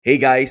Hey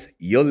guys,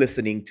 you're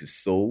listening to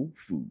Soul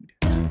Food.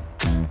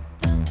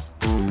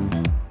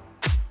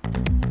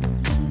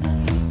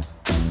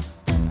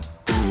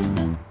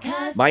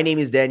 My name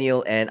is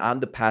Daniel, and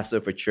I'm the pastor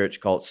of a church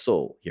called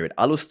Soul here at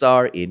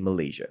Alustar in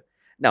Malaysia.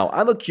 Now,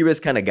 I'm a curious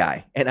kind of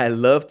guy, and I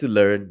love to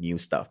learn new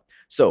stuff.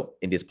 So,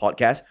 in this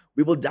podcast,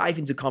 we will dive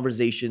into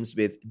conversations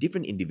with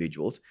different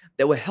individuals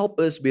that will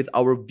help us with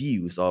our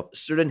views of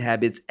certain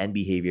habits and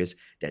behaviors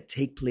that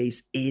take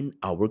place in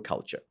our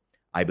culture.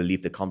 I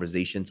believe the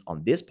conversations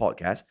on this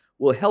podcast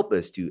will help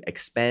us to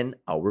expand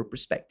our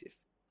perspective.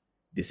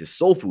 This is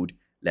Soul Food.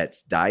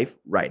 Let's dive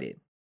right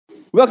in.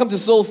 Welcome to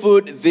Soul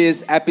Food.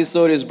 This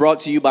episode is brought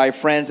to you by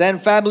friends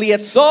and family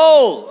at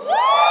Soul.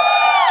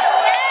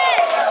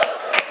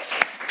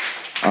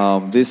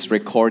 This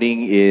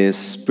recording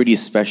is pretty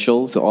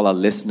special to all our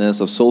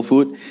listeners of Soul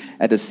Food.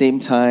 At the same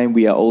time,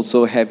 we are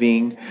also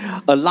having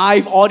a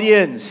live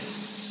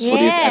audience for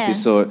this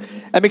episode.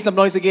 And make some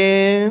noise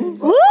again.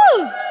 Woo!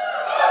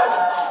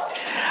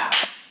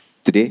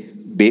 Today,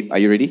 babe, are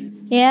you ready?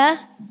 Yeah.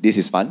 This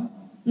is fun.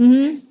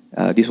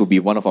 This will be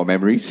one of our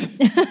memories.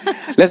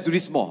 Let's do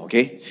this more,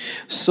 okay?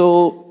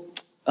 So,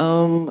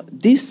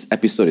 this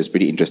episode is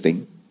pretty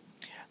interesting.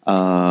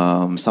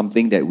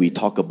 Something that we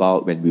talk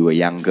about when we were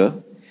younger,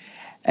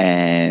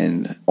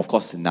 and of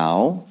course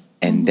now.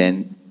 And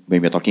then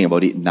when we're talking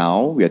about it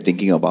now, we are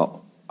thinking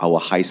about our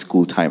high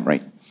school time,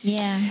 right?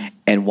 Yeah.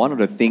 And one of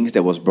the things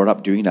that was brought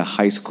up during the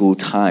high school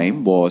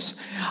time was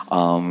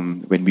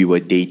when we were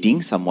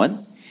dating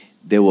someone,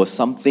 there was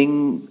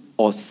something,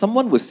 or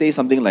someone would say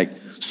something like,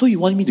 "So you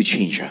want me to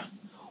change her?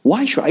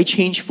 Why should I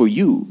change for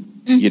you?"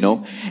 You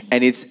know,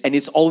 and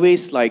it's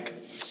always like,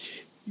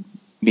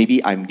 maybe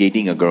I'm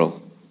dating a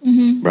girl,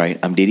 right?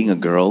 I'm dating a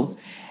girl,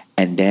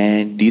 and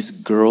then this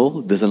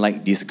girl doesn't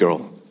like this girl,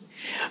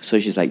 so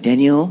she's like,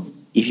 "Daniel,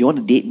 if you want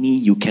to date me,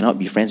 you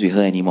cannot be friends with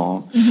her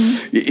anymore."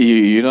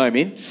 You know what I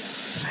mean?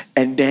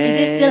 And then,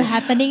 Is it still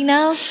happening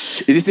now?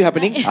 is it still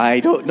happening? I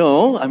don't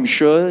know. I'm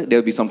sure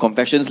there'll be some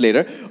confessions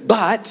later.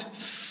 But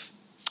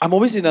I'm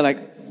always in a like,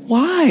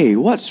 why?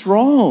 What's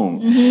wrong?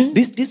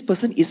 This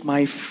person is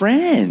my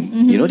friend.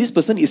 You know, this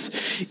person is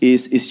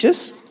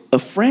just a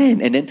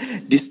friend. And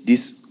then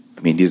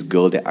this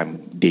girl that I'm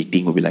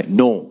dating will be like,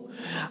 no,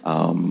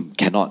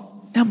 cannot.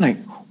 And I'm like,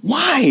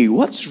 why?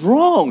 What's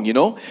wrong? You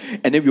know?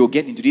 And then we'll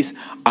get into this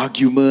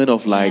argument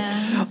of like,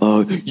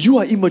 you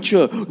are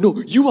immature. No,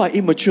 you are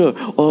immature.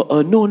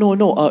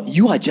 No.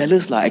 You are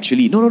jealous lah,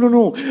 actually.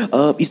 No.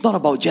 It's not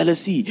about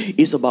jealousy.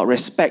 It's about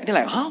respect. They're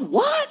like, huh?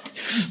 What?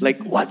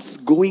 Like, what's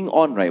going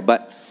on, right?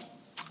 But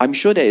I'm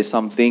sure there is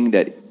something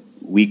that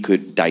we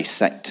could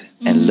dissect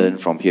and learn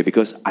from here,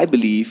 because I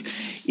believe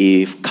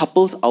if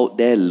couples out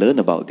there learn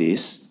about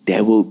this,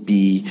 there will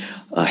be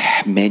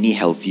many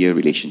healthier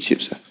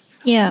relationships.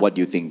 Yeah. What do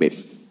you think, babe?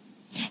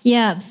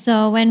 Yeah.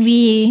 So when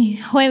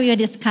we were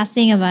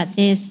discussing about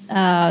this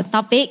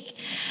topic,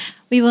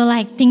 we were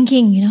like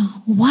thinking,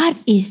 what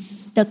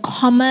is the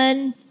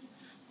common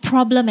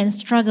problem and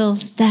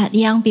struggles that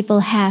young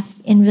people have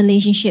in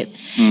relationship?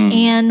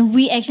 And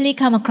we actually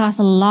come across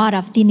a lot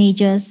of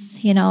teenagers.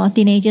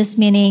 Teenagers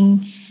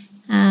meaning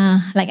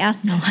like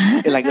us, no,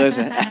 Like us.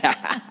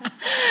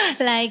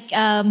 like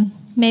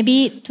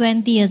maybe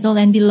 20 years old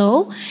and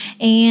below,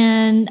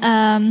 and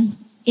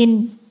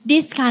in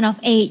this kind of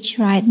age,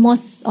 right?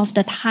 Most of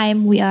the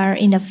time we are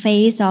in the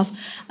phase of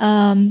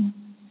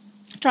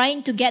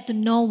trying to get to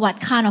know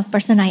what kind of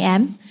person I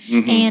am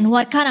and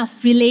what kind of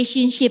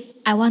relationship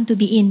I want to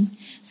be in.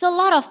 So a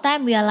lot of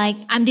time we are like,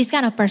 I'm this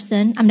kind of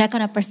person, I'm that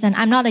kind of person,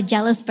 I'm not a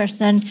jealous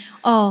person.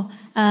 I'm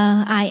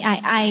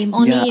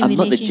only in I'm relationship.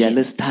 not the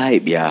jealous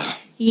type.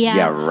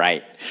 Yeah,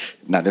 right.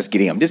 No, just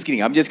kidding. I'm just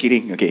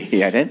kidding. Okay,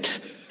 yeah, then.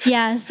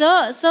 Yeah,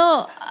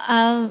 so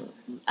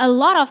a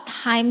lot of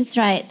times,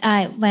 right,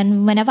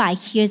 whenever I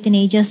hear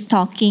teenagers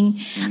talking,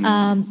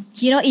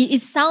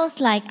 it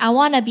sounds like I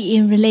want to be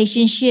in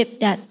relationship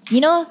that,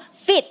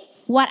 fit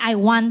what I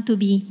want to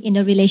be in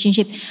a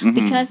relationship,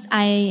 because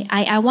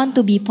I want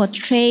to be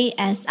portrayed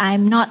as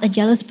I'm not a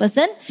jealous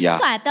person. Yeah.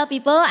 So I tell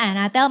people, and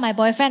I tell my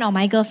boyfriend or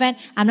my girlfriend,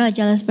 I'm not a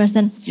jealous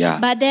person. Yeah.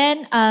 But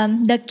then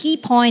the key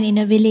point in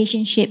a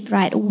relationship,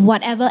 right,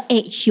 whatever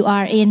age you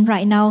are in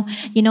right now,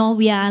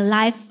 we are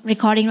live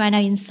recording right now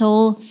in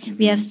Seoul.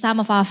 We have some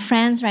of our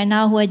friends right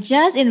now who are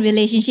just in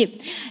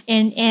relationship,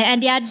 and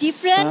they are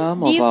different.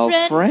 Some of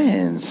our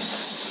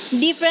friends.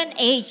 Different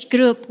age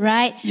group,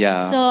 right?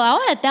 Yeah. So I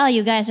want to tell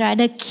you guys, right?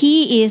 The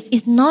key is,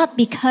 it's not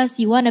because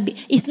you want to be.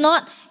 It's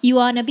not you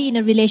want to be in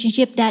a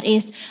relationship that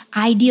is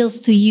ideal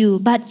to you,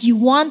 but you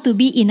want to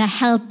be in a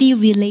healthy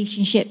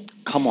relationship.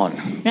 Come on,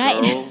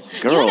 Right?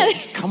 girl.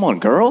 Come on,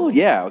 girl.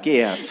 Yeah. Okay.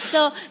 Yeah.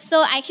 So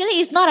actually,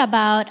 it's not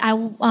about I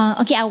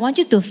want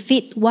you to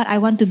fit what I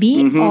want to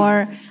be,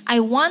 or I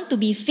want to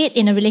be fit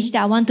in a relationship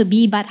I want to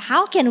be. But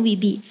how can we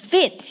be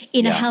fit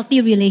in a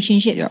healthy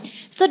relationship? Yeah.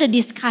 So the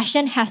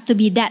discussion has to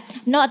be that,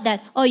 not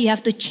that, oh, you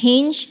have to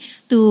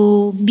change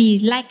to be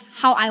like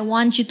how I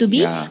want you to be.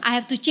 Yeah. I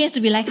have to change to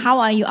be like how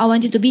I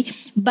want you to be.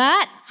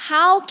 But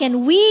how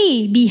can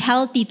we be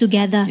healthy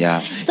together?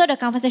 Yeah. So the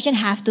conversation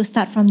have to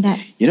start from that.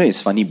 You know,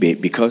 it's funny, babe,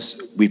 because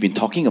we've been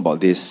talking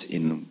about this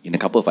in a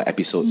couple of our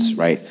episodes,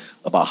 right?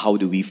 About how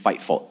do we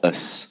fight for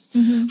us?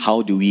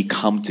 How do we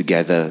come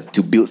together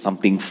to build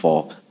something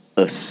for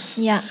us?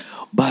 Yeah.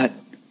 But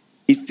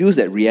it feels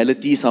that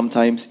reality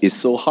sometimes is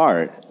so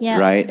hard, Yeah.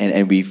 right?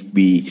 And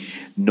we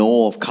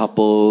know of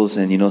couples,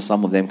 and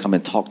some of them come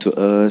and talk to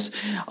us.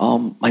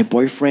 My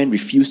boyfriend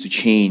refused to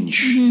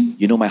change.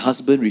 My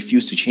husband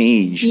refused to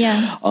change.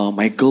 Yeah.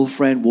 My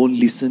girlfriend won't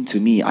listen to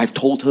me. I've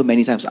told her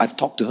many times. I've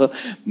talked to her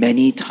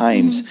many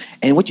times.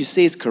 And what you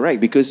say is correct,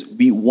 because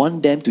we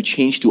want them to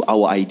change to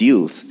our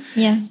ideals.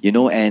 Yeah.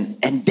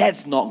 And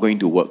that's not going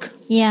to work.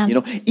 Yeah.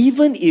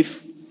 Even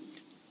if,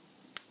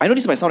 I know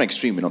this might sound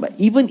extreme, but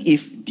even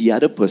if the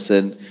other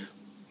person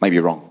might be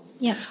wrong,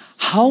 Yeah.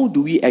 how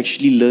do we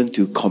actually learn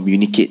to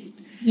communicate,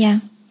 Yeah.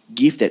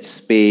 give that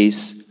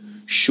space,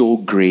 show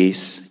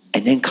grace,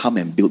 and then come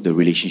and build the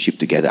relationship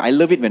together? I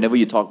love it whenever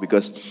you talk,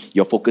 because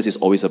your focus is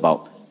always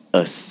about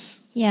us.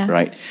 Yeah.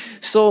 Right?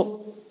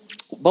 So,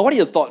 but what are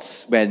your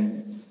thoughts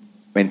when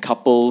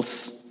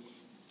couples,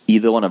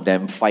 either one of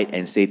them, fight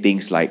and say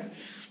things like,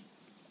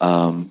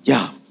 you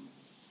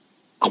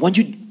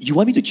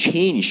want me to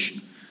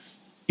change.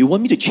 You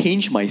want me to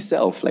change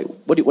myself. Like,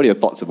 what are your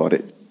thoughts about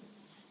it?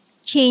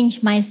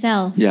 Change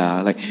myself.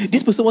 Yeah, like,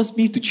 this person wants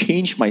me to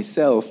change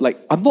myself. Like,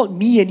 I'm not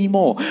me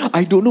anymore.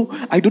 I don't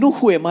know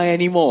who am I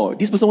anymore.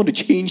 This person wants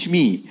to change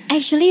me.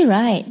 Actually,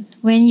 right.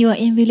 When you are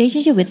in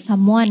relationship with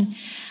someone,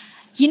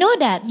 you know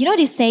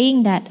this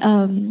saying that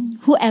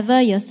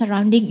whoever your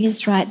surrounding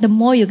is, right, the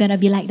more you're gonna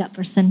be like that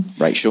person.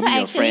 Right, show me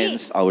your actually,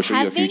 friends, I will show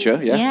you your future.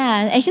 Yeah.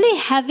 Yeah, actually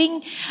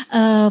having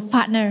a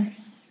partner,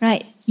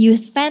 right? You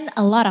spend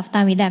a lot of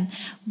time with them,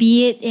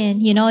 be it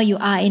in, you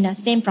are in the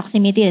same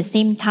proximity, the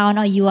same town,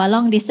 or you are in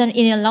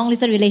a long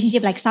distance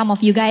relationship, like some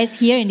of you guys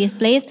here in this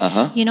place.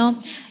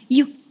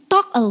 You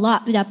talk a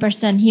lot with that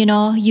person.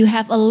 You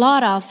have a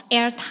lot of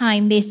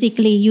airtime.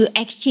 Basically, you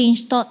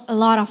exchange thought a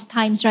lot of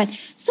times, right?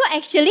 So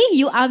actually,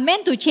 you are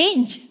meant to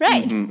change,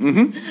 right?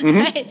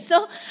 Right.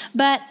 So,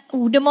 but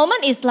the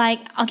moment is like,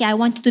 okay, I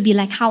want you to be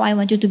like how I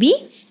want you to be,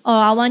 or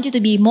I want you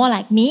to be more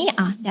like me.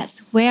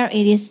 That's where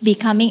it is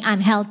becoming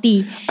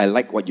unhealthy. I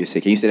like what you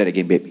say. Can you say that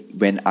again, babe?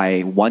 When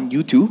I want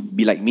you to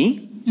be like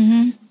me,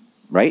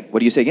 right? What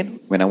do you say again?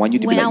 When I want you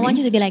to be like me? When I want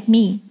you to be like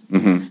me,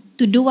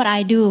 to do what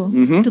I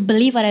do, to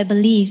believe what I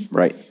believe,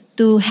 right?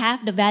 To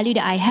have the value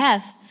that I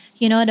have.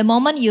 The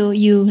moment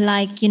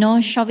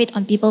you shove it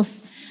on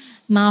people's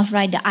mouth,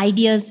 right? The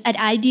ideals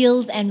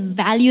and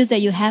values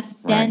that you have,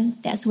 then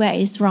that's where it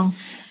is wrong.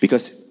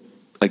 Because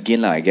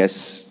again, I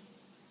guess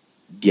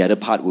the other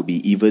part would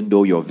be, even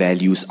though your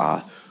values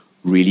are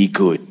really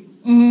good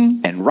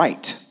and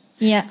right,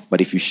 but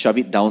if you shove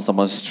it down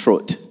someone's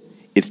throat,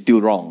 it's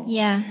still wrong.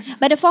 Yeah.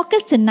 But the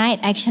focus tonight,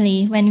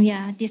 actually, when we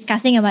are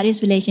discussing about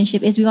this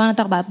relationship, is we want to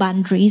talk about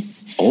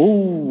boundaries.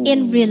 Oh.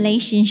 In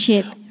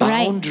relationship,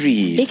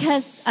 boundaries. Right?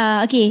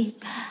 Because,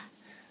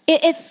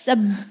 it's a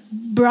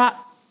broad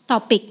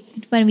topic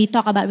when we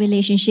talk about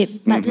relationship,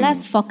 but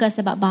let's focus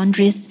about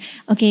boundaries,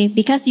 okay?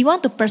 Because you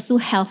want to pursue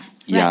health,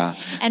 right? Yeah.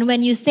 And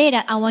when you say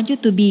that I want you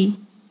to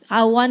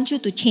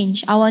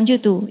change, I want you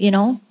to,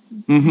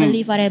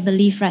 believe what I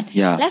believe, right?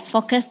 Yeah. Let's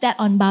focus that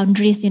on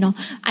boundaries,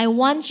 I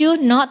want you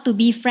not to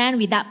be friend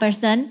with that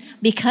person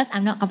because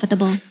I'm not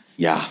comfortable.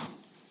 Yeah.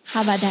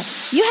 How about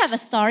that? You have a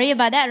story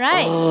about that,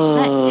 right?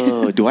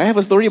 Oh, do I have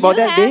a story about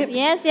that, babe?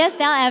 Yes,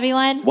 tell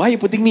everyone. Why are you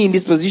putting me in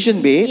this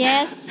position, babe?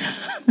 Yes.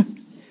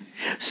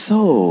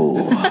 So,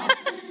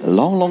 a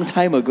long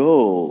time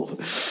ago,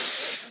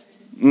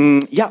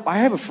 I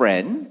have a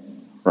friend,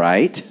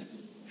 right,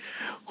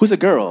 who's a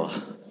girl,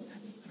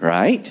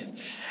 right?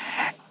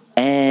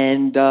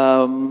 And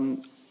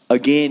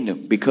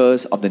again,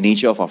 because of the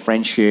nature of our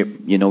friendship,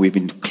 we've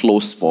been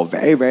close for a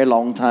very, very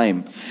long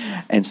time.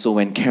 And so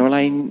when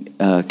Caroline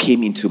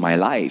came into my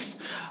life,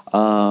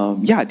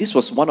 this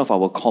was one of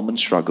our common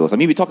struggles. I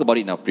mean, we talked about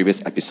it in our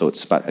previous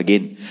episodes, but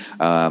again,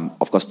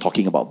 of course,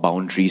 talking about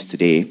boundaries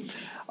today,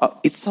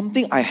 it's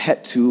something I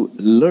had to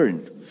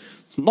learn,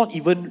 not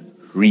even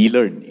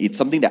relearn. It's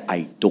something that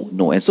I don't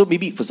know. And so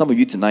maybe for some of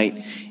you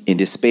tonight in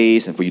this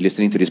space, and for you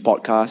listening to this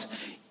podcast,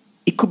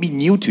 it could be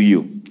new to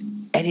you,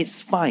 and it's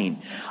fine.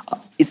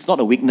 It's not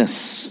a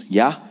weakness,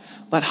 yeah?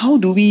 But how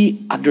do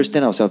we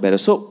understand ourselves better?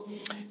 So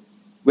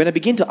when I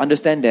begin to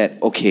understand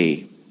that,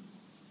 okay,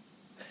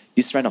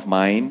 this friend of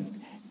mine,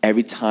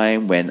 every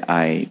time when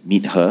I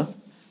meet her,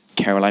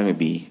 Caroline will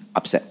be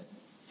upset.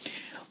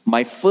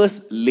 My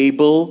first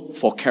label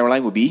for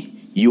Caroline would be,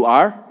 you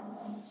are?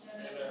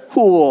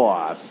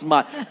 Whoa,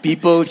 smart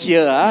people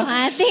here.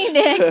 I think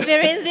they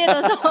experience it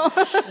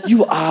also.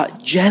 You are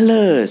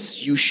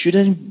jealous. You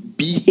shouldn't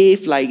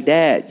behave like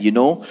that,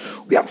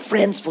 We are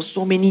friends for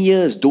so many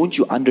years. Don't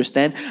you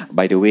understand?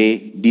 By the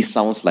way, this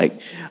sounds like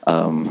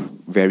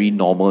very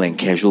normal and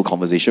casual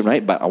conversation,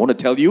 right? But I want to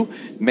tell you,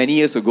 many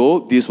years ago,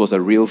 this was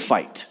a real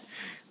fight.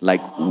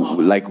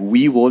 Like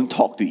we won't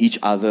talk to each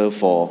other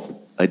for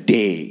a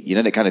day,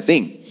 that kind of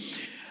thing.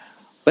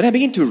 But I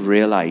begin to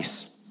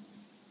realize,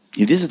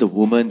 this is the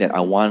woman that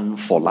I want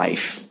for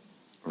life,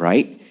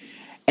 right?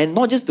 And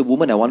not just the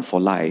woman I want for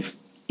life.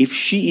 If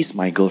she is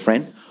my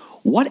girlfriend,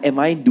 what am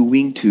I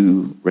doing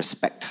to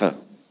respect her?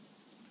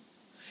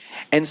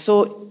 And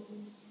so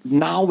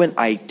now when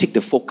I take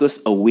the focus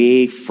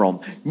away from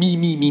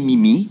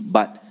me,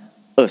 but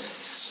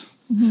us,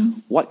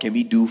 what can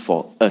we do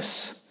for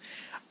us?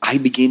 I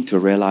begin to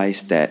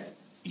realize that,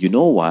 you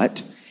know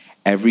what?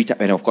 Every time,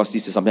 and of course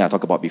this is something I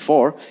talked about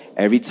before,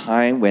 every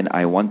time when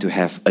I want to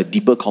have a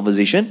deeper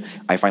conversation,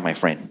 I find my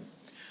friend.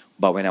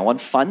 But when I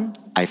want fun,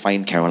 I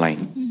find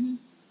Caroline.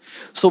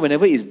 So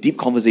whenever it's deep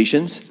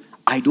conversations,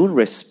 I don't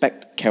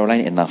respect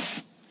Caroline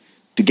enough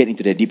to get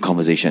into that deep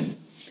conversation.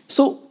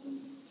 So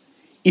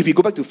if we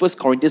go back to 1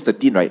 Corinthians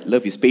 13, right?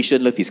 Love is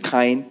patient, love is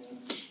kind.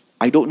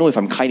 I don't know if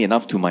I'm kind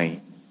enough to my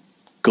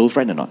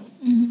girlfriend or not.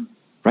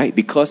 Right?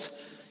 Because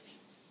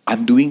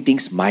I'm doing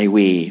things my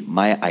way,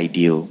 my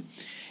ideal.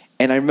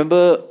 And I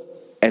remember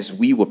as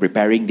we were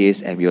preparing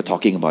this and we were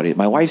talking about it,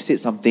 my wife said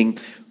something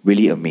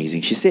really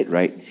amazing. She said,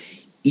 right,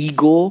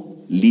 ego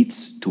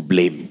leads to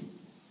blame.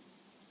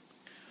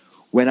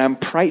 When I'm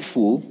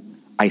prideful,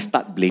 I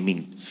start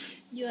blaming.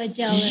 You are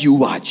jealous.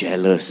 You are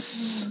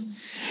jealous.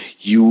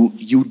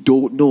 You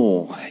don't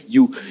know.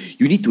 You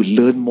need to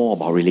learn more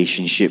about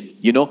relationship,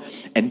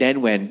 And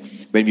then when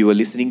we were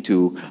listening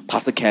to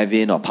Pastor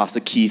Kevin or Pastor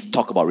Keith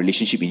talk about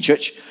relationship in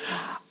church,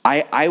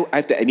 I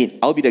have to admit,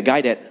 I'll be the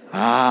guy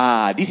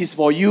that, this is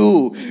for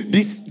you.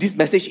 This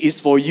message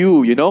is for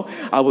you,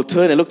 I will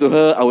turn and look to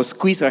her. I will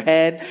squeeze her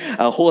hand,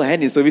 hold her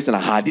hand in service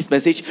and this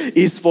message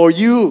is for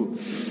you.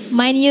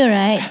 Mind you,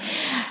 right?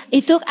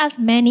 It took us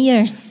many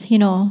years,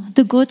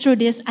 to go through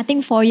this. I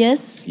think 4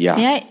 years. Yeah.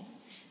 Right?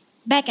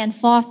 Back and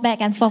forth,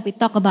 we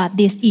talk about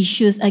these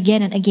issues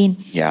again and again.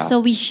 Yeah. So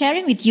we're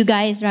sharing with you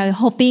guys, right?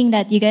 Hoping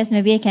that you guys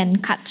maybe can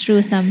cut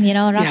through some,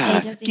 rough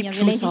edges in your skip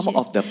through relationship. some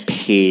of the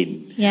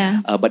pain.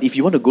 Yeah. But if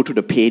you want to go through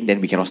the pain, then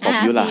we cannot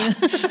stop you lah.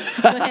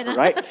 Go ahead,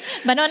 Right?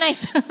 But not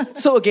nice.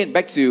 So again,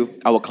 back to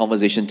our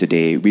conversation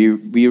today.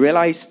 We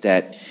realized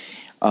that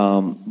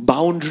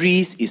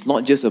boundaries is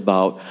not just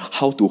about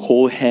how to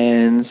hold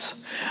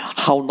hands,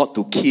 how not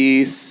to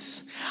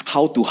kiss,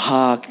 how to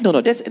hug. No,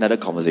 that's another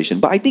conversation.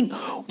 But I think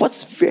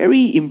what's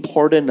very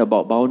important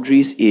about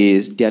boundaries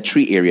is there are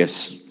 3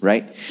 areas,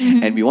 right?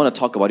 And we want to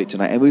talk about it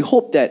tonight. And we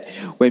hope that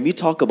when we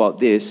talk about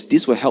this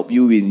will help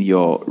you in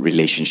your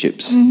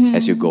relationships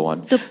as you go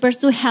on. To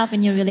pursue help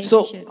in your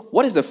So, relationship.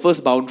 what is the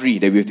first boundary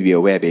that we have to be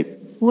aware, babe?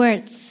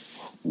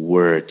 Words.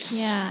 Words.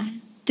 Yeah.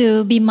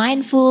 To be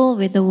mindful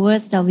with the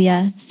words that we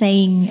are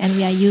saying and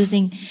we are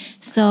using.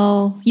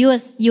 So you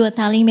were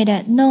telling me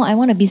that, no, I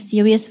want to be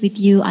serious with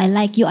you. I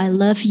like you. I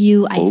love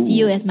you. I see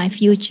you as my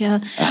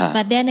future.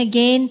 But then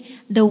again,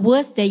 the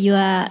words that you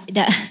are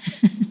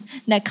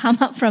that come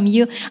up from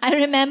you, I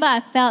remember I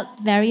felt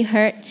very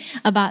hurt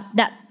about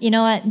that.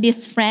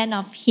 This friend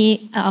of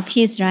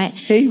his, right?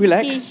 Hey,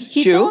 relax.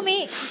 He Chill. told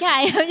me,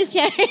 I'm just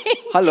sharing.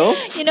 Hello.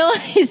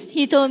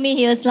 He told me,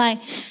 he was like,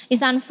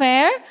 it's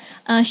unfair.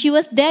 She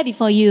was there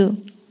before you.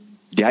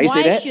 Did I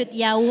say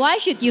that? Why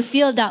should you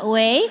feel that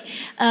way?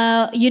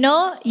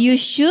 You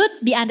should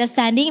be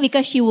understanding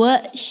because she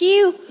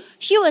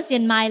was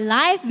in my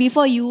life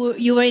before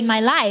you were in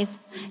my life.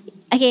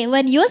 Okay,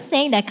 when you're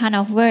saying that kind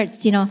of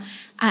words,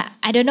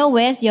 I don't know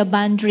where's your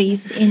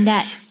boundaries in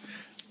that.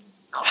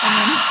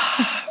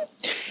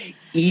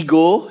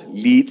 Ego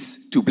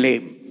leads to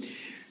blame.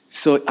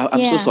 So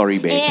I'm so sorry,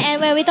 babe.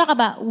 And when we talk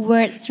about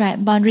words, right,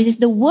 boundaries is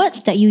the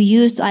words that you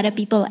use to other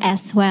people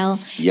as well.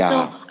 Yeah.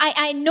 So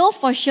I know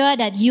for sure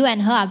that you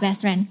and her are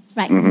best friends,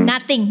 right?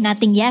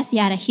 Nothing. Yes, you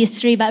had a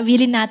history, but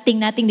really nothing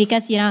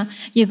because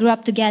you grew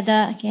up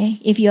together. Okay,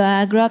 if you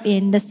grew up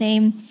in the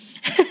same,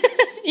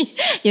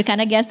 you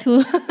kind of guess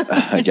who.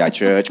 Yeah,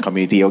 church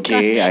community.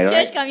 Okay,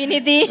 church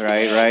community.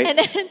 Right.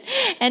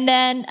 And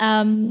then.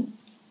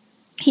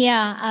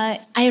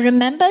 I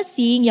remember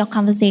seeing your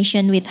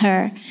conversation with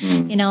her.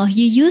 You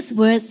use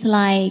words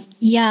like,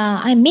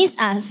 I miss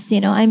us,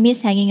 I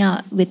miss hanging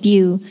out with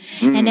you.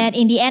 And then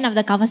in the end of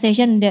the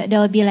conversation, there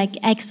will be like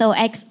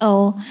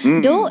XOXO.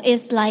 Though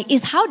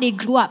it's how they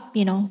grew up,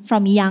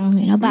 from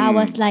young, but I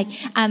was like,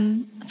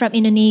 I'm from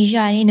Indonesia.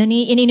 And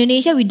in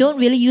Indonesia, we don't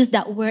really use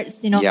that words,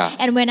 Yeah.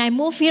 And when I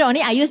move here,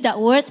 only I use that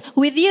words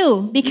with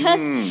you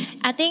because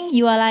I think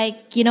you are like,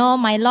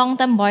 my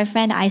long-term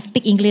boyfriend I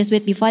speak English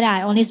with. Before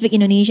that, I only speak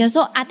Indonesia.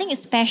 So I think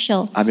it's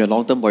special. I'm your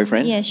long-term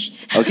boyfriend? Yes.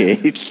 Okay.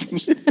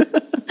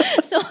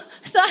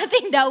 So I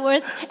think that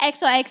word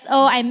XOXO,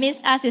 I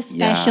miss us is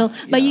special.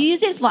 But you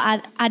use it for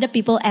other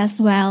people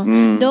as well.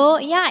 Though,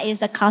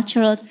 it's a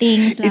cultural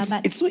thing.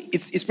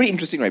 It's pretty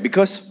interesting, right?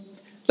 Because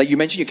like you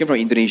mentioned, you came from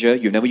Indonesia,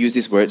 you've never used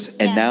these words,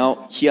 and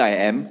now here I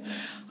am.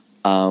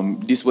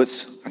 these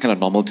words are kind of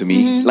normal to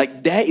me.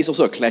 Like there is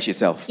also a clash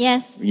itself.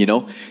 Yes. You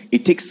know,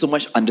 it takes so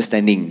much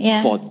understanding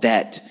for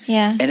that.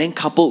 Yeah. And then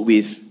coupled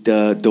with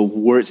the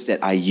words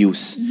that I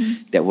use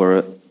that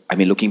were, I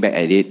mean, looking back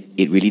at it,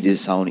 it really did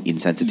sound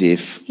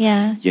insensitive.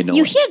 Yeah. You know.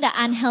 You hear the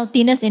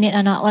unhealthiness in it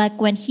or not?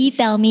 Like when he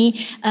tell me,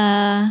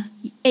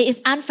 it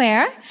is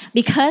unfair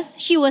because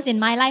she was in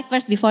my life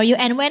first before you.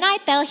 And when I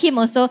tell him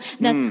also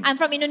that I'm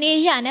from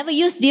Indonesia, I never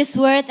use these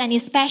words and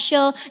it's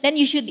special, then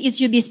it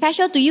should be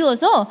special to you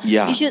also.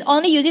 Yeah. You should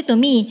only use it to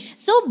me.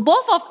 So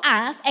both of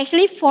us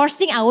actually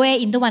forcing our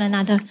way into one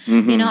another.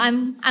 You know,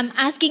 I'm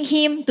asking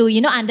him to,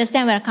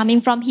 understand where I'm coming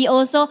from. He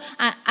also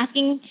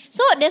asking.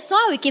 So that's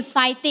why we keep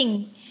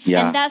fighting.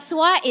 Yeah. And that's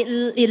why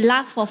it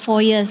lasts for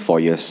 4 years.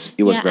 4 years.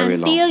 It was very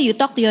long. Until you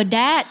talk to your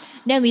dad,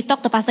 then we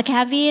talk to Pastor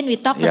Kevin, we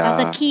talk to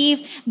Pastor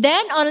Keith,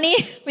 then only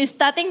we're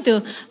starting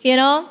to,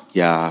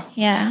 Yeah.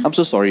 Yeah. I'm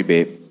so sorry,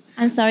 babe.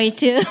 I'm sorry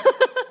too.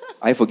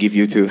 I forgive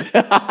you too.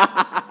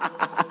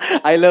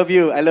 I love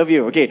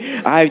you.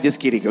 Okay, I'm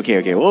just kidding.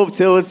 Okay. Oh,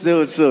 so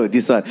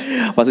this one,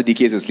 Pastor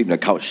DK is asleep on the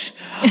couch.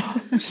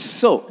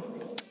 So,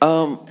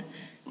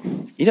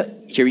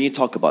 hearing you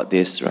talk about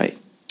this, right?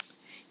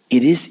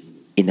 It is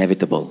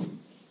inevitable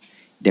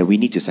that we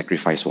need to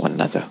sacrifice one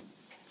another.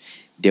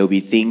 There will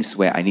be things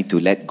where I need to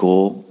let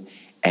go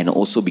and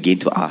also begin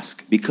to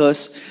ask,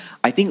 because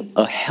I think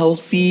a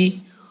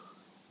healthy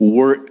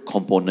word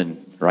component,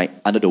 right,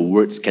 under the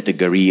words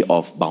category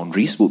of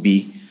boundaries would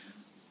be,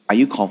 are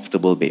you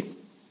comfortable, babe?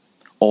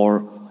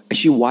 Or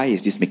actually, why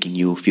is this making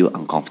you feel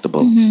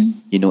uncomfortable?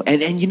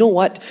 And you know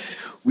what?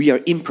 We are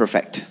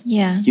imperfect.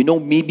 Yeah.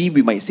 Maybe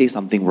we might say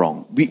something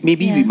wrong.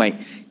 We might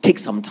take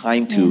some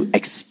time to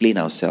explain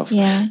ourselves.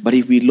 Yeah. But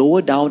if we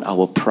lower down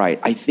our pride,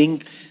 I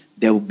think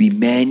there will be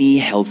many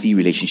healthy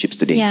relationships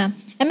today. Yeah.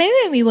 And maybe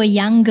when we were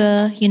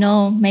younger,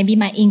 maybe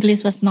my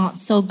English was not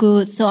so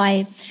good. So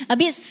I a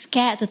bit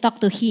scared to talk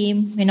to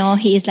him.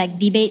 He is like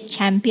debate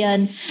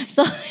champion.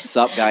 So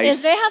Sup, guys?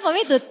 It's very hard for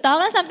me to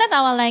talk. And sometimes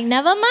I was like,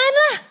 never mind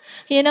lah.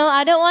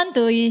 I don't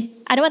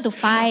want to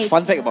fight.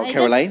 Fun fact about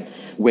Caroline,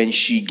 when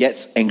she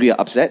gets angry or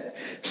upset,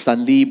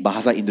 suddenly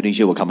Bahasa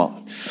Indonesia will come out.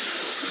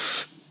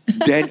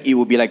 Then it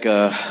will be like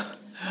a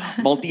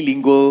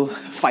multilingual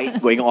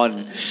fight going on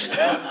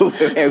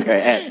where we're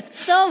at.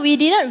 So we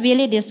didn't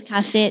really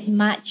discuss it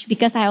much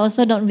because I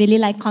also don't really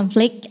like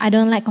conflict. I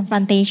don't like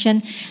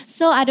confrontation.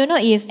 So I don't know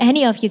if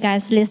any of you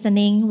guys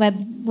listening,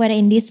 whether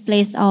in this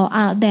place or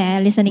out there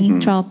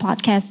listening to our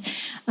podcast,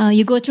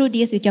 you go through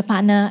this with your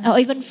partner or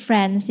even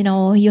friends,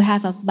 you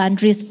have a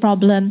boundaries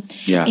problem.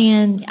 Yeah.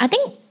 And I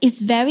think it's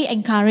very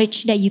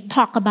encouraged that you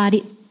talk about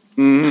it.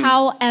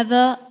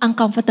 However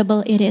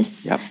uncomfortable it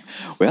is. Yep.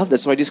 Well,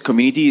 that's why this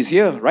community is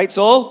here, right,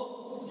 Soul?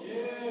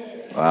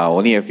 Yeah. Wow,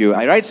 only a few.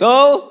 Right,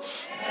 Soul?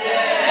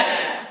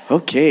 Yeah.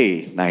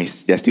 Okay,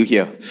 nice. They're still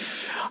here.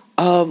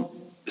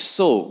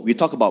 So we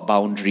talk about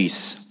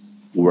boundaries,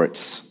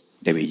 words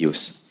that we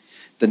use.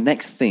 The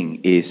next thing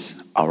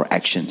is our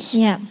actions.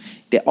 Yeah.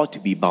 There ought to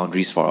be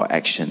boundaries for our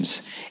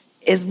actions.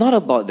 It's not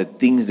about the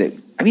things that,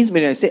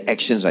 when I say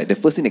actions, right, the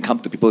first thing that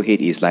comes to people's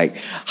head is like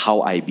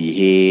how I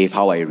behave,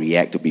 how I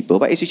react to people.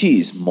 But it actually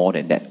is more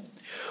than that.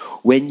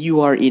 When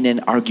you are in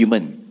an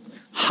argument,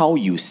 how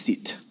you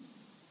sit.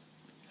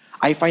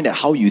 I find that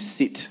how you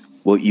sit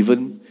will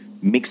even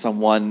make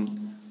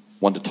someone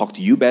want to talk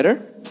to you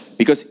better.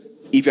 Because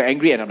if you're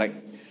angry and I'm like,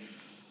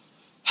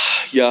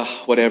 yeah,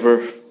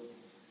 whatever,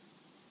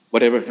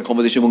 the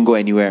conversation won't go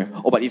anywhere.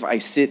 But if I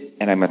sit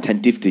and I'm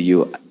attentive to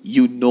you,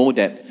 you know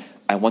that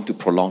I want to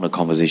prolong the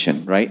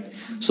conversation, right?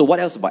 So what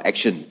else about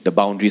action, the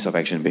boundaries of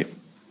action, babe?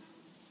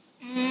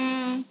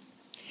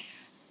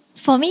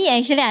 For me,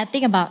 actually, I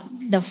think about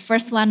the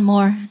first one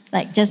more,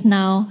 like just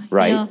now.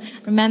 Right.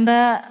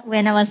 Remember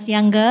when I was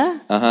younger?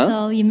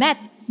 So we met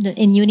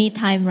in uni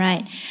time,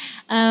 right?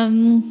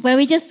 Where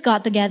we just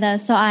got together.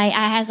 So I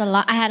had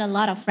a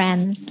lot of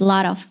friends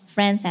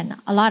and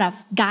a lot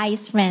of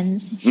guys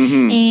friends.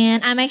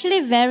 And I'm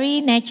actually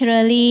very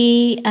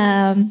naturally,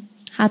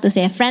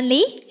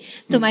 friendly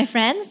to my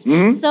friends.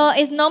 So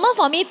it's normal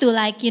for me to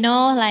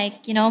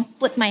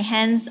put my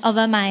hands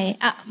over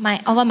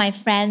my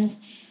friends'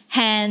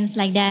 hands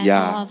like that,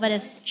 or over the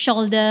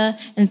shoulder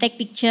and take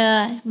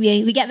picture.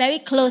 We get very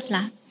close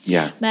lah.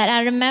 Yeah. But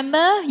I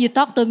remember you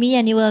talked to me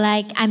and you were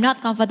like, I'm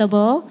not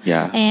comfortable.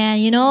 Yeah. And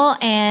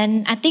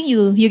and I think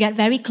you get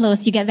very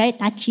close. You get very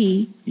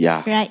touchy.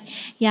 Yeah. Right.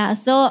 Yeah.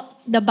 So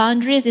the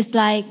boundaries is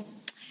like,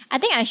 I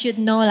think I should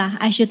know lah.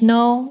 I should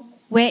know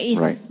where is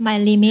my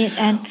limit,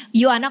 and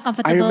you are not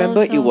comfortable. I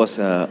remember it was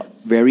a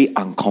very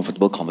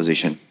uncomfortable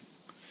conversation.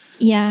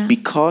 Yeah.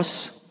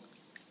 Because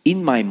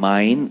in my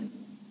mind,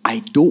 I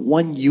don't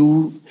want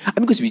you,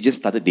 because we just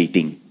started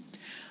dating,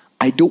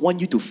 I don't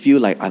want you to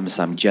feel like I'm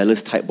some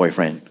jealous type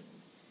boyfriend,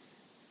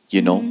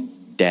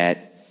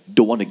 that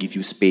don't want to give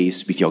you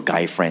space with your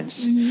guy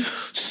friends.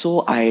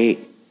 So I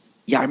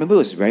remember it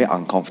was very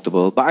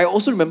uncomfortable. But I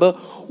also remember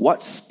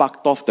what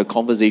sparked off the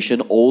conversation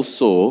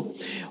also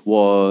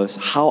was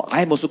how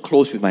I'm also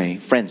close with my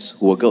friends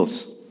who were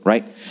girls.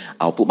 right?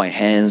 I'll put my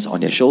hands on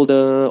their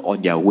shoulder,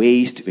 on their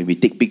waist when we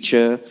take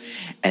picture.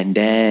 And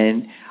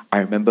then I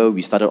remember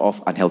we started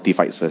off unhealthy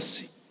fights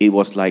first. It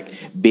was like,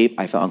 babe,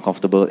 I felt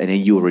uncomfortable. And then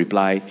you will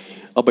reply,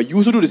 oh, but you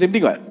also do the same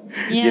thing, right?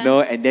 Yeah. You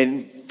know, and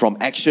then from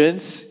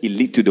actions, it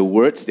led to the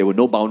words. There were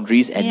no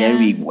boundaries. And then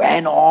we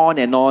went on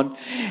and on.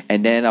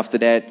 And then after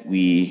that,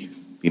 we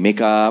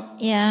make up.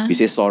 Yeah. We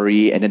say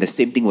sorry. And then the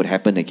same thing would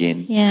happen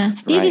again. Yeah.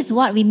 This Right. is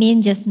what we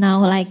mean just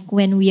now, like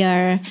when we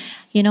are,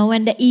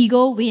 when the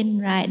ego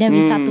win, right? Then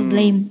we start to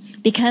blame.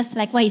 Because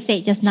like what he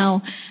said just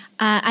now,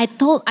 I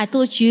told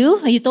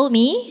you told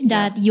me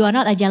that you are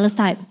not a jealous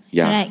type.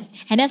 Yeah. Correct.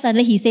 And then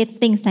suddenly he said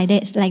things like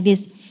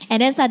this.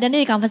 And then suddenly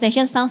the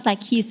conversation sounds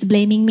like he's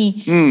blaming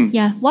me.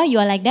 Yeah, why you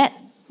are like that?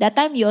 That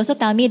time you also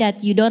tell me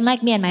that you don't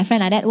like me and my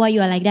friend like that. Why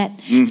you are like that?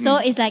 So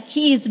it's like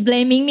he is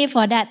blaming me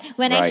for that.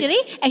 When Right.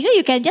 actually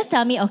you can just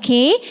tell me,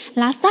 okay,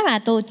 last time I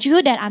told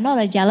you that I'm not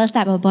a jealous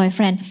type of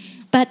boyfriend.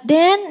 But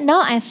then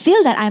now I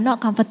feel that I'm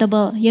not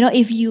comfortable.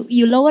 If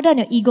you lower down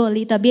your ego a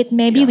little bit,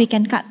 maybe we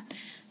can cut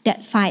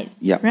that fight.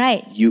 Yeah.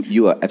 Right.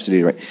 You are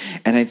absolutely right.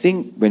 And I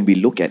think when we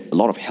look at a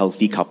lot of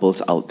healthy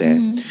couples out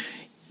there,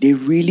 they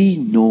really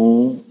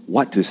know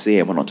what to say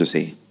and what not to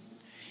say.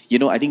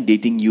 I think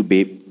dating you,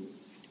 babe,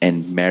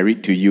 and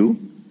married to you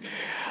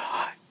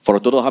for a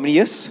total of how many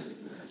years?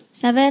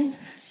 7,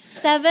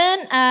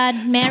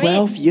 married.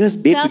 12 years,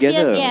 babe, 12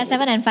 together. years, yeah,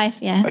 7 and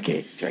 5, yeah.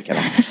 Okay,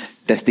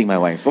 testing my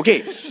wife.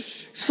 Okay,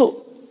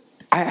 so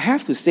I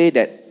have to say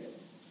that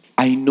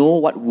I know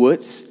what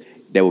words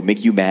that will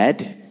make you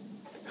mad,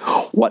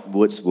 what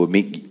words will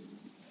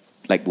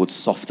would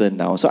soften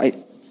now. So I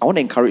want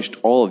to encourage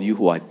all of you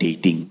who are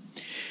dating,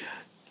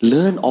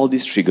 learn all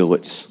these trigger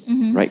words,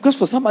 right? Because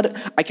for some other,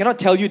 I cannot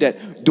tell you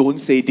that don't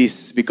say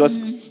this because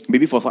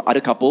maybe for other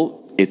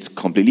couple, it's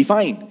completely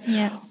fine.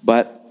 Yeah.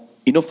 But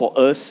for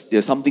us, there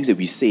are some things that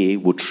we say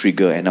will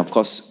trigger, and of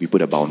course, we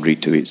put a boundary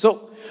to it.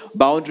 So,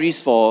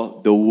 boundaries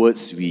for the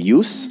words we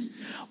use,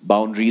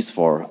 boundaries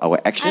for our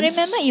actions. I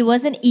remember it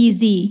wasn't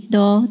easy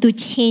though to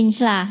change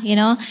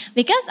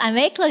because I'm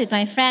very close with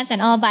my friends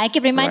and all, but I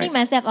keep reminding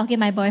myself, okay,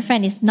 my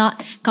boyfriend is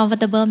not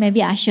comfortable,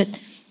 maybe I should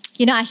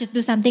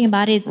do something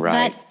about it.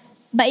 Right.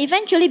 But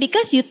eventually,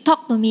 because you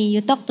talk to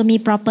me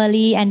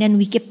properly, and then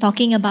we keep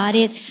talking about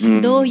it,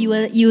 though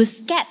you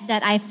scared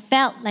that I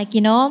felt like,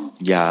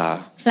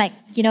 Yeah.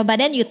 but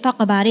then you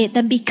talk about it.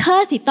 Then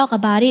because he talk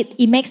about it,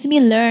 it makes me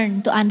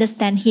learn to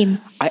understand him.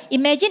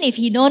 Imagine if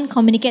he don't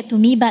communicate to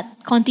me, but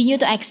continue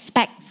to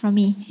expect from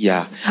me.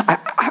 Yeah.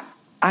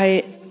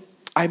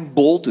 I'm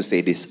bold to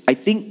say this. I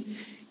think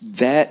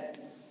that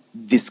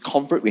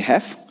discomfort we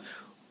have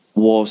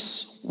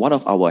was one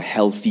of our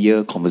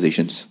healthier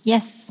conversations.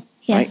 Yes.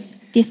 Right?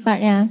 This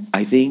part, yeah.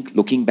 I think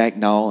looking back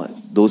now,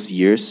 those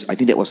years, I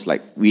think that was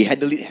like, we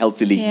handled it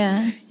healthily.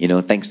 Yeah.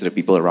 Thanks to the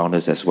people around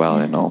us as well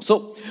and all.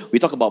 So, we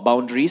talk about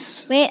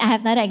boundaries. Wait, I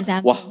have another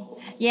example. Wow.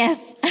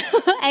 Yes.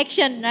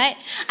 Action, right?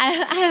 I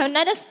have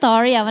another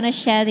story I want to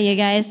share to you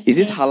guys. Is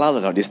this halal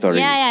or not, this story?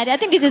 Yeah. I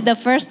think this is the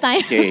first time.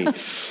 Okay.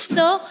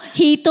 So,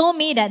 he told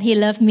me that he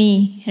loved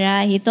me,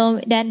 right? He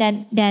told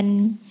me,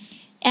 then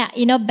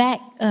back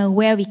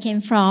where we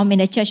came from, in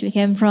the church we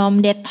came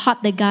from, they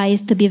taught the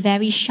guys to be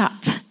very sharp.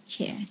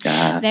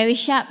 Yeah. Very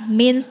sharp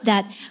means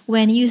that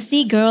when you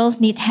see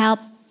girls need help,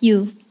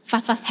 you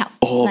fast help.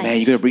 Oh man,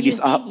 you're going to bring this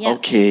up? Yeah.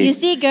 Okay. You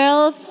see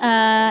girls,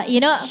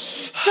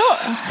 so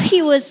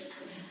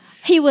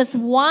he was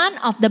one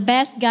of the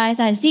best guys.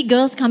 I see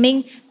girls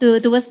coming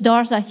towards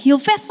doors, he'll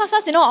fast,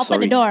 open Sorry.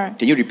 the door.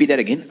 Can you repeat that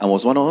again? I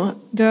was one of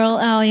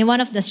Girl, you're one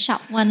of the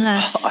sharp one.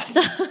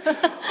 So,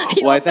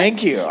 Why,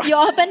 thank you. You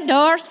open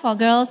doors for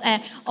girls,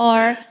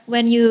 or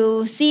when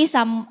you see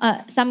some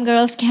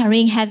girls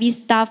carrying heavy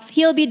stuff,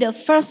 he'll be the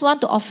first one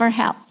to offer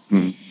help.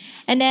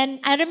 And then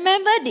I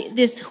remember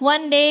this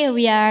one day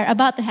we are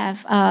about to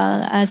have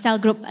a cell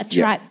group, a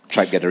tribe. Yeah,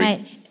 tribe gathering.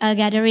 Right, a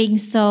gathering.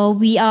 So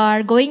we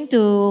are going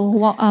to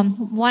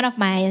one of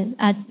my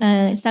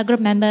cell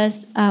group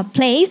members'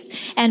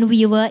 place, and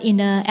we were in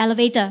the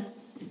elevator.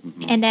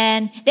 And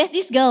then there's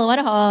this girl, one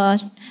of our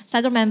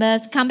cell group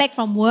members, come back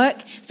from work.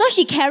 So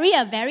she carry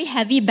a very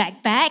heavy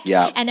backpack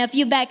and a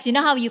few bags. You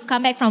know how you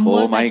come back from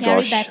work my and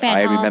carry gosh, backpack.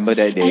 I remember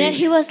that day. And then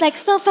he was like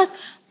so fast.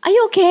 Are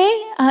you okay?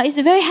 It's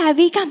very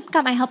heavy. Come,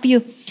 I help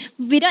you.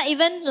 Without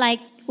even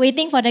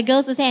waiting for the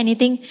girls to say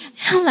anything.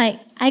 I'm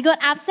I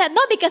got upset.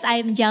 Not because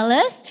I'm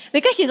jealous,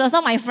 because she's also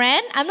my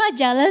friend. I'm not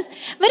jealous.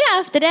 But then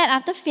after that,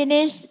 after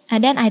finish,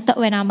 and then I thought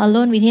when I'm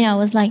alone with him, I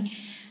was like,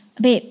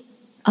 babe,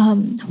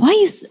 why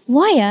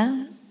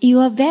you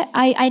are very,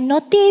 I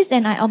noticed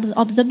and I was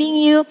observing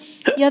you.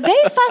 You are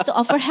very fast to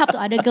offer help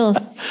to other girls.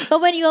 But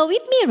when you are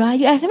with me, right,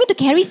 you ask me to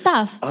carry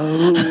stuff.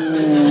 Oh.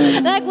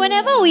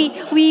 Whenever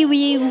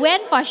we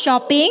went for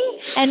shopping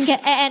and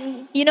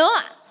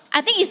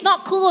I think it's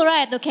not cool,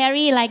 right, to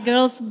carry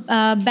girls'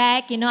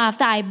 bag,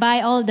 after I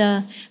buy all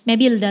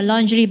maybe the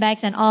laundry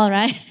bags and all,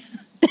 right?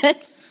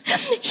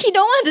 He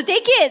don't want to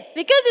take it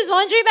because it's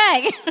laundry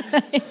bag.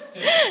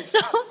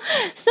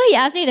 So he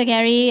asked me to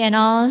carry and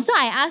all. So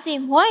I asked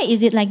him, why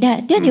is it like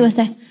that? Then he was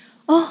like,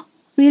 oh,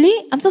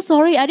 really? I'm so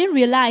sorry. I didn't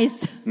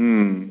realize.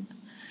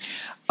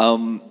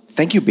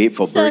 Thank you, babe,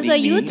 for So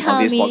burning you me tell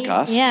on this me.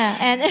 podcast. Yeah.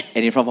 And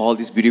And in front of all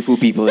these beautiful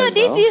people so as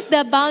this well. is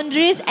the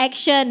boundaries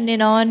action,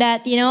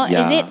 that,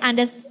 Yeah. is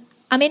it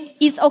I mean,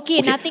 it's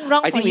okay, nothing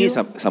wrong I for think we you.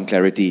 need some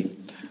clarity.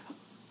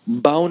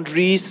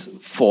 Boundaries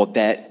for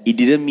that, it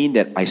didn't mean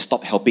that I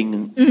stopped helping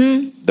the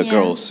Mm-hmm. Yeah.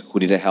 girls who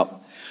needed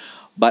help.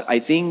 But I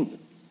think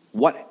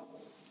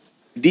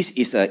this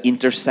is an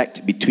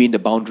intersect between the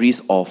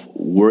boundaries of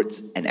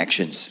words and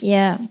actions.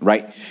 Yeah.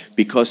 Right?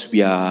 Because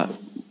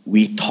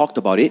we talked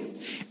about it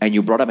and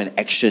you brought up an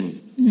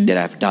action that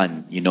I've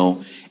done,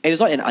 and it's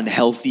not an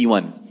unhealthy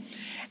one.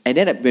 And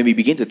then when we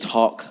begin to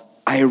talk,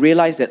 I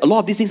realized that a lot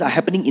of these things are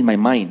happening in my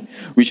mind,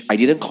 which I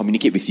didn't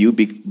communicate with you,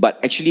 but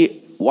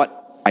actually what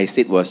I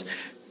said was,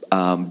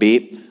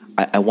 babe,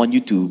 I want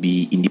you to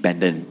be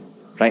independent,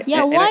 right?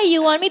 Yeah, And why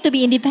you want me to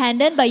be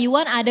independent, but you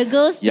want other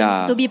girls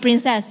Yeah. to be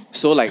princess?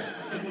 So like,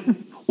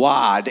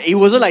 wow, it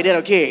wasn't like that,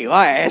 okay?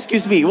 Why?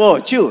 Excuse me, whoa,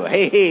 chill,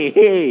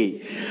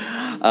 hey.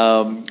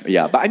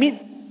 Yeah, but I mean,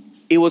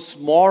 it was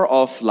more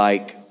of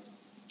like,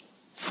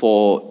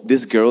 for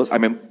these girls, I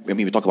mean,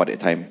 we talked about it at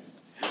the time.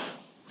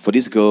 For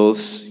these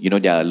girls,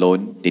 they are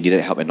alone, they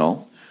needed help and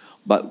all.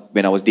 But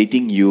when I was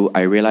dating you,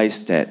 I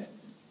realized that,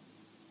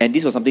 and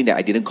this was something that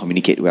I didn't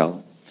communicate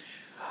well.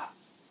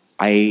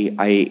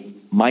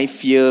 My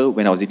fear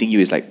when I was dating you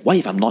is like, what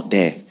if I'm not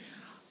there?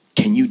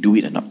 Can you do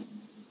it or not?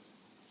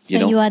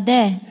 And you are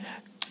there.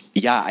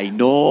 Yeah, I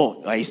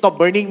know. Stop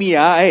burning me,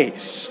 hey.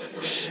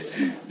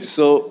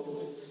 So,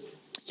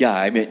 yeah,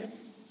 I mean,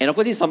 and of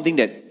course, it's something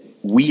that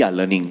we are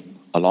learning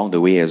along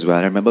the way as well.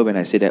 I remember when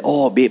I said that,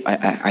 oh, babe,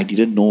 I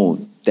didn't know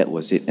that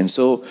was it. And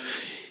so,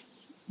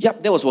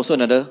 yep, that was also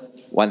another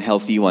one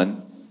healthy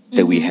one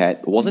that we had.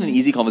 It wasn't an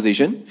easy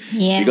conversation.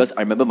 Yeah. Because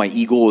I remember my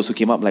ego also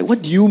came up like,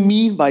 what do you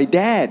mean by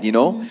that?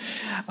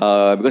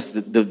 Because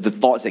the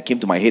thoughts that came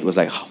to my head was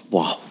like,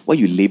 wow, why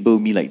you label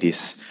me like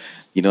this?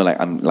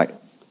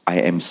 I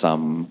am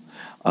some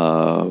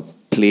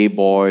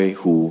playboy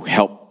who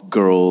helped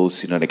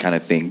girls, that kind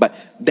of thing. But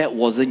that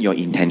wasn't your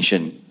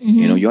intention.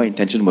 Your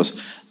intention was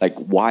like,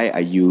 why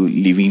are you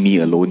leaving me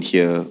alone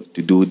here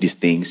to do these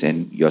things?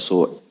 And it's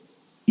so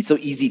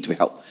easy to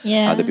help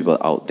other people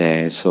out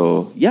there.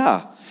 So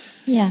yeah.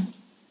 Yeah.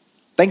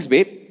 Thanks,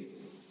 babe,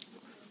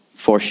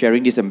 for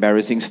sharing this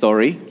embarrassing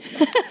story.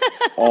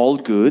 All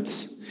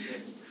goods.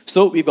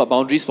 So we've got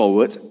boundaries for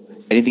words.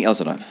 Anything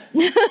else or not?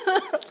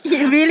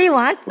 You really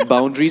want?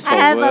 Boundaries for I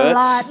have words. a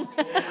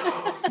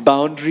lot.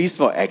 Boundaries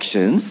for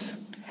actions.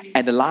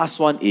 And the last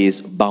one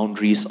is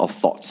boundaries of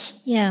thoughts.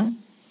 Yeah.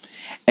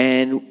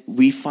 And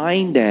we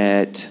find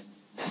that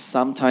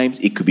sometimes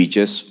it could be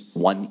just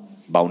one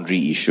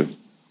boundary issue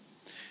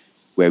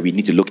where we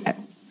need to look at.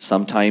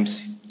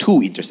 Sometimes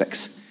two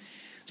intersects.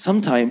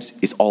 Sometimes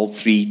it's all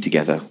three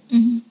together.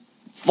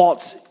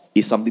 Thoughts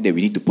is something that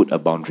we need to put a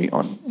boundary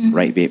on,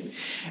 right, babe?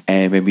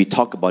 And when we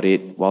talk about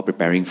it while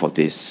preparing for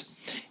this,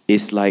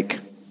 it's like,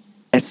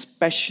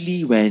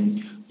 especially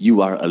when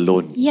you are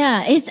alone.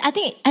 Yeah, I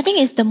think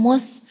it's the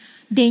most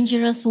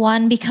dangerous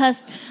one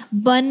because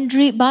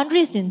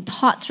boundaries in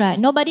thoughts, right?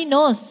 Nobody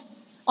knows.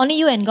 Only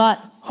you and God.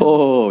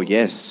 Oh,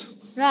 yes.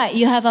 Right.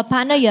 You have a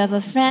partner, you have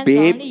a friend. So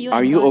Babe, only you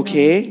are and you God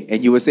okay? knows.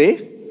 And you will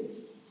say?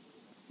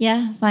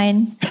 Yeah,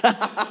 fine.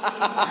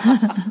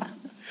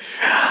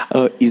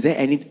 Is there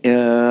any,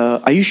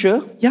 are you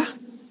sure? Yeah,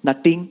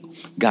 nothing.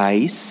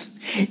 Guys,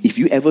 if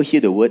you ever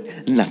hear the word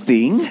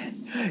nothing,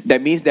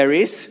 that means there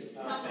is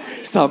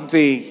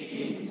something.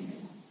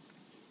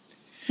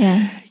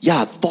 Yeah.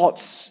 Yeah,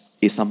 thoughts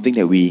is something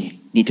that we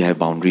need to have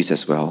boundaries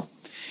as well.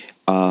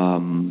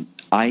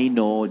 I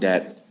know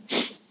that,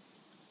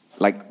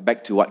 like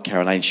back to what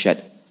Caroline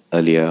shared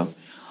earlier,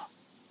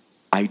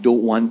 I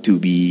don't want to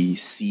be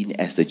seen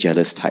as the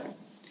jealous type.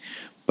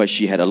 But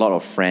she had a lot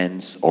of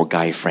friends or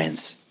guy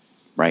friends,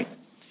 right?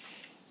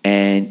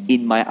 And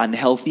in my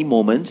unhealthy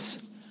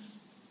moments,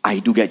 I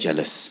do get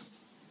jealous,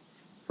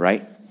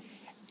 right?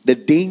 The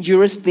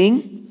dangerous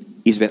thing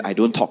is when I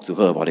don't talk to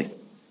her about it.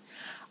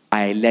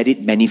 I let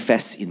it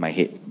manifest in my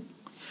head.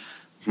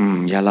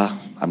 Yeah lah,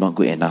 I'm not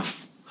good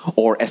enough.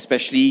 Or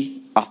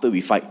especially after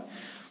we fight.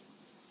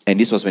 And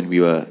this was when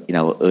we were in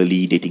our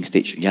early dating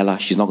stage. Yeah lah,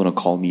 she's not going to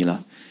call me lah.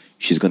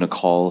 She's going to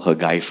call her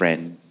guy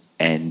friend.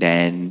 And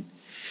then,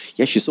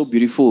 yeah, she's so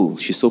beautiful.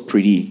 She's so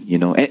pretty,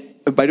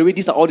 And by the way,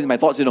 these are all in my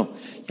thoughts,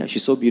 Yeah,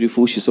 she's so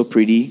beautiful. She's so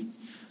pretty.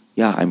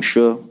 Yeah, I'm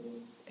sure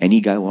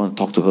any guy will want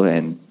to talk to her.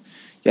 And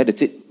yeah,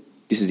 that's it.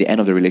 This is the end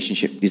of the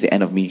relationship. This is the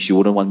end of me. She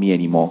wouldn't want me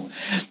anymore.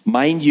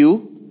 Mind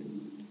you,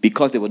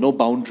 because there were no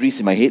boundaries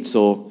in my head,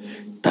 so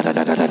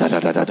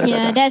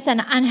Yeah, that's an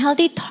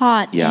unhealthy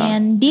thought. Yeah.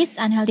 And this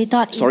unhealthy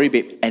thought sorry, is...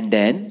 babe. And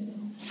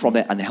then, from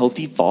that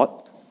unhealthy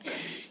thought,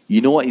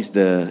 you know what is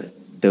the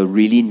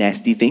really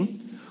nasty thing?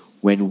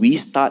 When we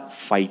start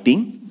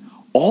fighting,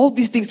 all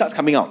these things starts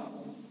coming out.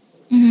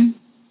 And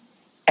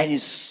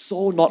it's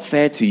so not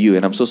fair to you.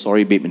 And I'm so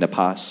sorry, babe, in the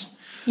past.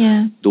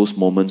 Yeah. Those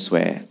moments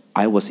where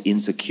I was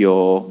insecure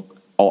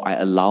or I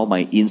allow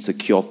my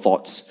insecure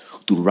thoughts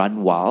to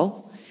run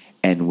wild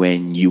And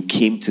when you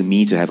came to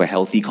me to have a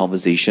healthy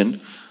conversation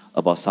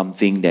about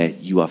something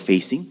that you are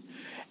facing,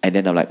 and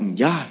then I'm like,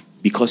 yeah,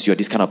 because you're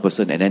this kind of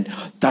person, and then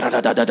da da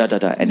da da da da da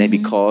da, and then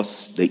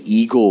because the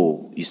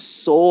ego is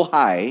so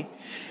high,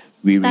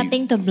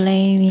 Starting to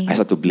blame me. I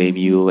start to blame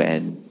you,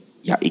 and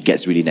yeah, it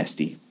gets really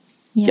nasty.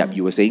 Yeah. Yep,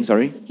 you were saying,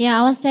 sorry?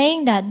 Yeah, I was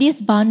saying that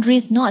these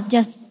boundaries, not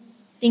just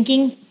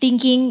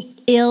thinking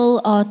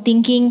ill or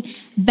thinking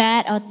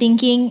bad or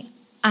thinking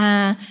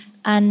an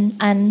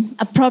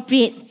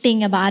appropriate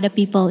thing about other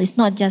people. It's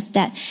not just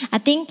that. I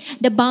think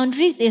the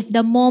boundaries is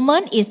the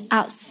moment is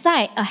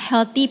outside a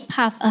healthy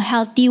path, a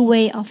healthy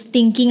way of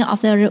thinking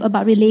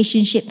about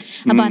relationship,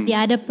 about the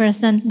other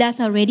person. That's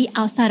already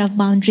outside of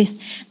boundaries.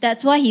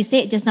 That's why he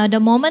said just now, the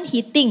moment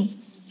he think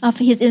of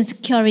his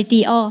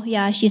insecurity, oh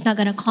yeah, she's not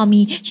gonna call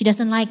me, she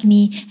doesn't like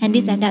me, and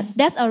this and that.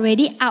 That's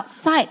already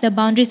outside the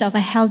boundaries of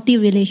a healthy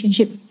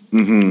relationship.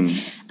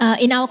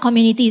 In our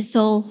community,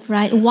 so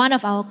right, one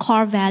of our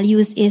core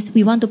values is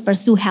we want to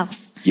pursue health.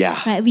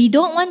 Yeah. Right. We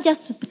don't want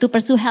just to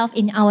pursue health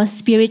in our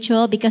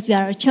spiritual, because we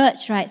are a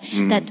church, right?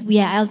 That we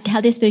are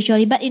healthy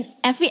spiritually, but in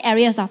every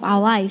areas of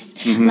our lives,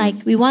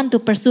 like we want to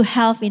pursue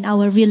health in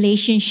our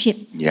relationship.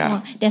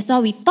 Yeah. That's why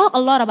we talk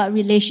a lot about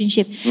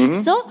relationship.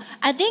 So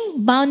I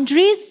think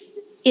boundaries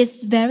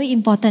is very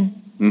important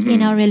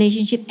in our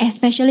relationship,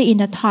 especially in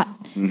the thought.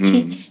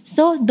 Okay?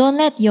 So don't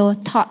let your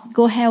thought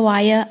go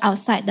haywire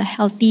outside the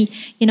healthy.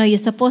 You're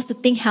supposed to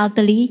think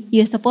healthily.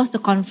 You're supposed to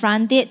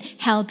confront it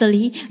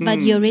healthily, but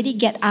you already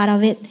get out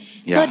of it.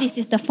 Yeah. So this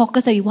is the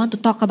focus that we want to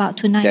talk about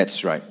tonight.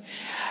 That's right.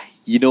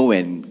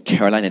 When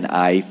Caroline and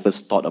I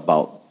first thought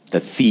about the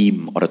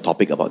theme or the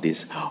topic about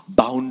this,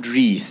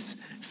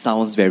 boundaries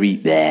sounds very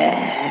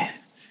bleh.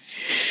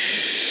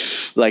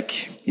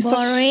 Like it's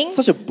Boring.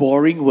 such a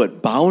boring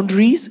word.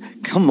 Boundaries?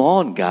 Come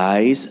on,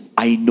 guys.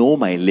 I know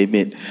my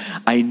limit.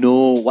 I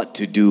know what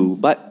to do.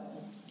 But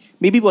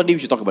maybe one day we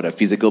should talk about a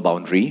physical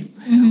boundary.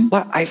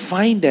 But I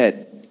find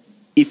that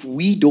if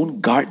we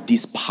don't guard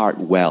this part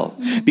well,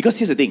 because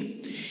here's the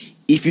thing,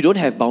 if you don't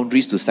have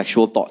boundaries to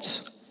sexual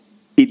thoughts,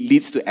 it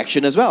leads to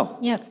action as well.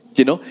 Yep.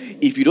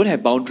 If you don't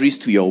have boundaries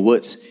to your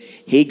words,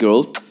 hey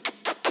girl,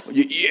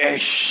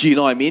 you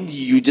know what I mean?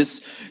 You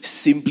just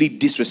simply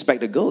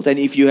disrespect the girls. And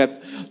if you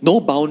have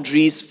no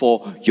boundaries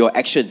for your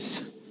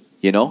actions,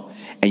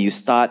 and you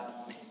start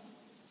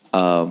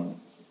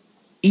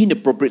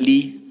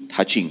inappropriately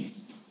touching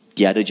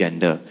the other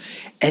gender,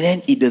 and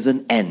then it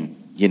doesn't end,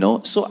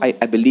 So I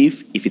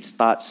believe if it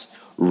starts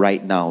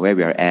right now, where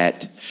we are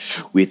at,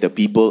 with the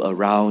people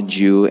around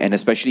you, and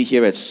especially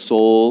here at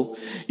Soul,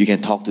 you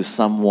can talk to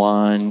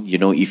someone,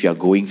 if you're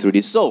going through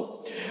this. So,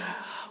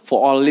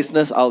 for all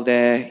listeners out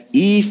there,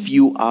 if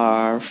you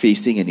are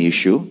facing an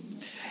issue,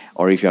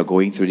 or if you are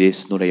going through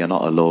this, know that you're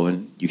not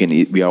alone.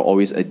 We are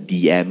always a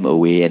DM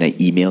away and an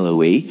email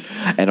away.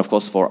 And of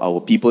course, for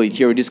our people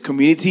here in this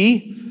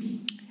community,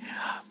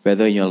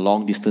 whether you're in a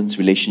long distance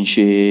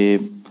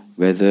relationship,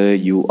 whether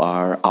you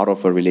are out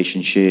of a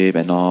relationship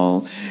and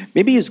all,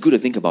 maybe it's good to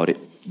think about it.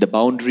 The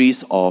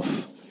boundaries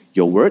of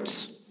your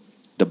words,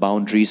 the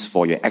boundaries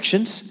for your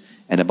actions,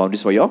 and the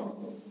boundaries for your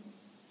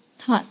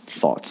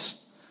thoughts.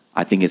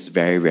 I think it's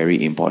very,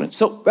 very important.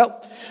 So,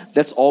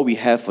 that's all we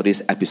have for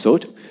this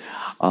episode.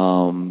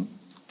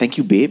 Thank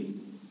you, babe,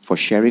 for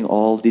sharing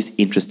all these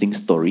interesting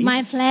stories.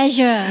 My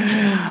pleasure.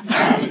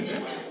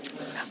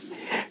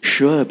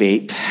 Sure,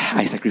 babe.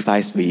 I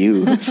sacrifice for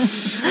you.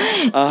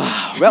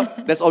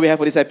 That's all we have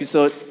for this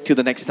episode. Till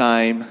the next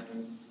time.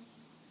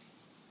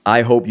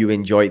 I hope you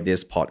enjoyed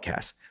this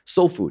podcast.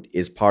 Soul Food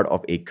is part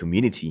of a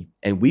community,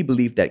 and we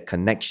believe that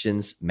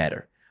connections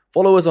matter.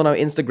 Follow us on our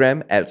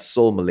Instagram at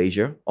Soul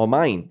Malaysia or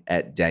mine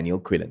at Daniel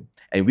Quillen,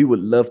 and we would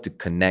love to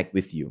connect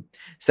with you.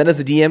 Send us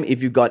a DM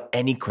if you've got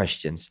any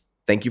questions.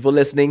 Thank you for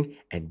listening,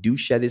 and do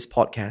share this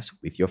podcast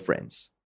with your friends.